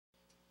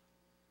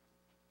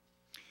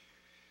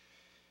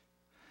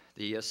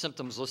The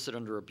symptoms listed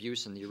under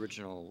abuse in the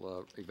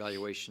original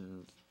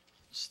evaluation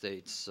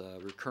states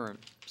recurrent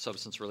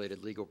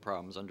substance-related legal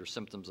problems. Under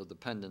symptoms of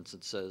dependence,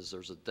 it says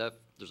there's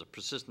a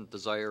persistent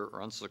desire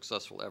or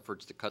unsuccessful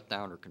efforts to cut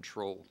down or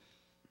control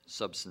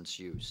substance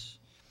use.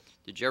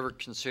 Did you ever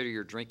consider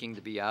your drinking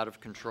to be out of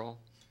control,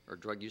 or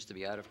drug use to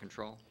be out of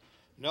control?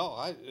 No,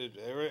 I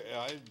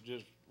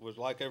just was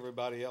like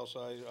everybody else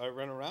I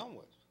ran around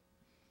with.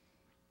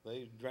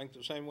 They drank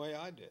the same way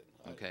I did.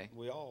 Okay.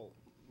 We all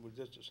were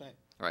just the same.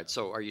 All right,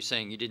 so are you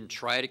saying you didn't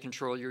try to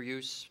control your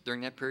use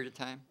during that period of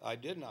time? I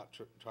did not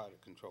try to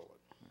control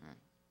it. All right.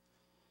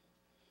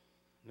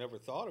 Never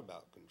thought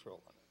about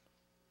controlling it.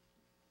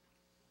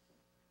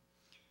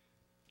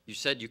 You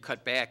said you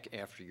cut back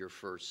after your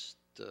first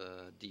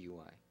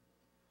DUI.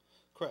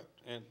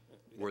 Correct. And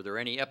were there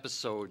any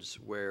episodes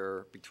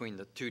where, between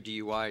the two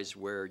DUIs,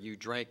 where you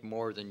drank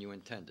more than you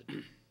intended?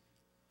 I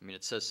mean,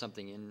 it says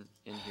something in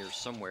here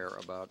somewhere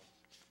about,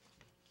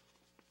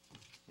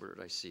 where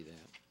did I see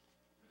that?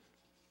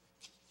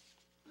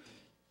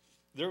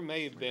 There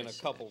may have been a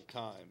couple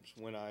times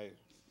when I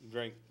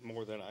drank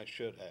more than I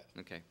should have.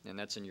 Okay, and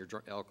that's in your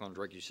alcohol and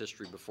drug use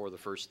history before the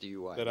first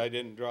DUI? That I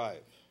didn't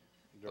drive.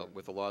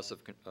 With a loss of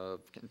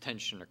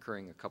contention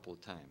occurring a couple of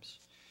times.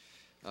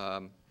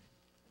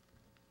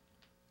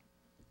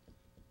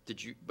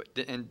 Did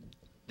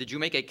you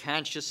make a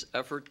conscious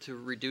effort to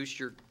reduce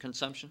your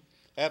consumption?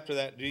 After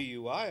that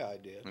DUI, I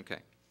did. Okay.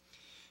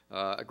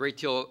 A great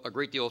deal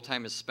of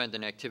time is spent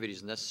in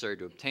activities necessary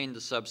to obtain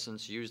the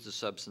substance, use the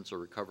substance, or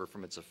recover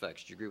from its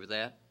effects. Do you agree with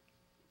that?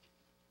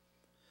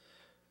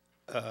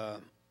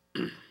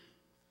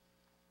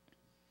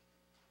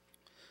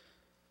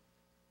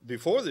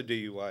 Before the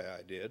DUI,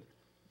 I did.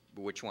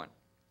 Which one?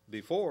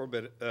 Before,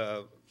 but,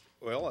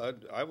 well,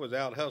 I was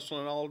out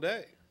hustling all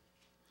day.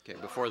 Okay,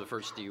 before the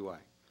first DUI.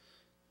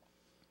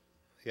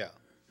 Yeah.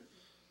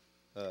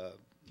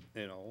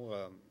 You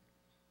know,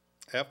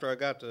 after I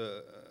got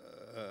to,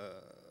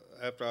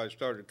 after I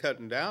started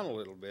cutting down a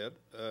little bit,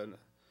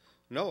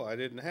 no, I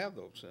didn't have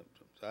those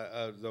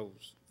symptoms,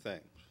 those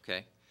things.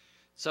 Okay.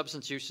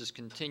 Substance use has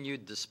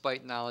continued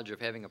despite knowledge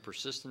of having a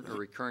persistent or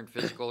recurrent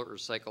physical or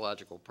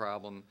psychological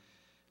problem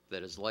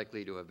that is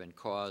likely to have been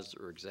caused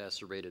or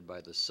exacerbated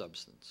by the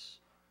substance.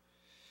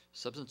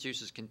 Substance use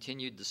has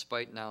continued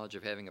despite knowledge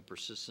of having a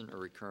persistent or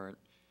recurrent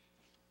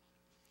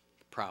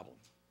problem.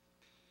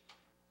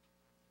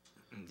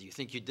 Do you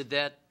think you did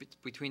that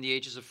between the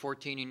ages of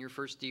 14 and your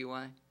first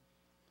DUI?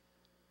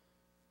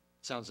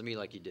 Sounds to me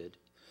like you did.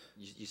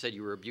 You said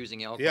you were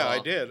abusing alcohol. Yeah, I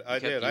did. I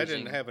did. I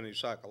didn't have any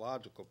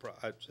psychological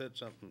I said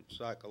something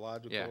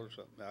psychological or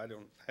something. I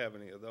don't have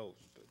any of those.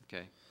 But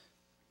okay.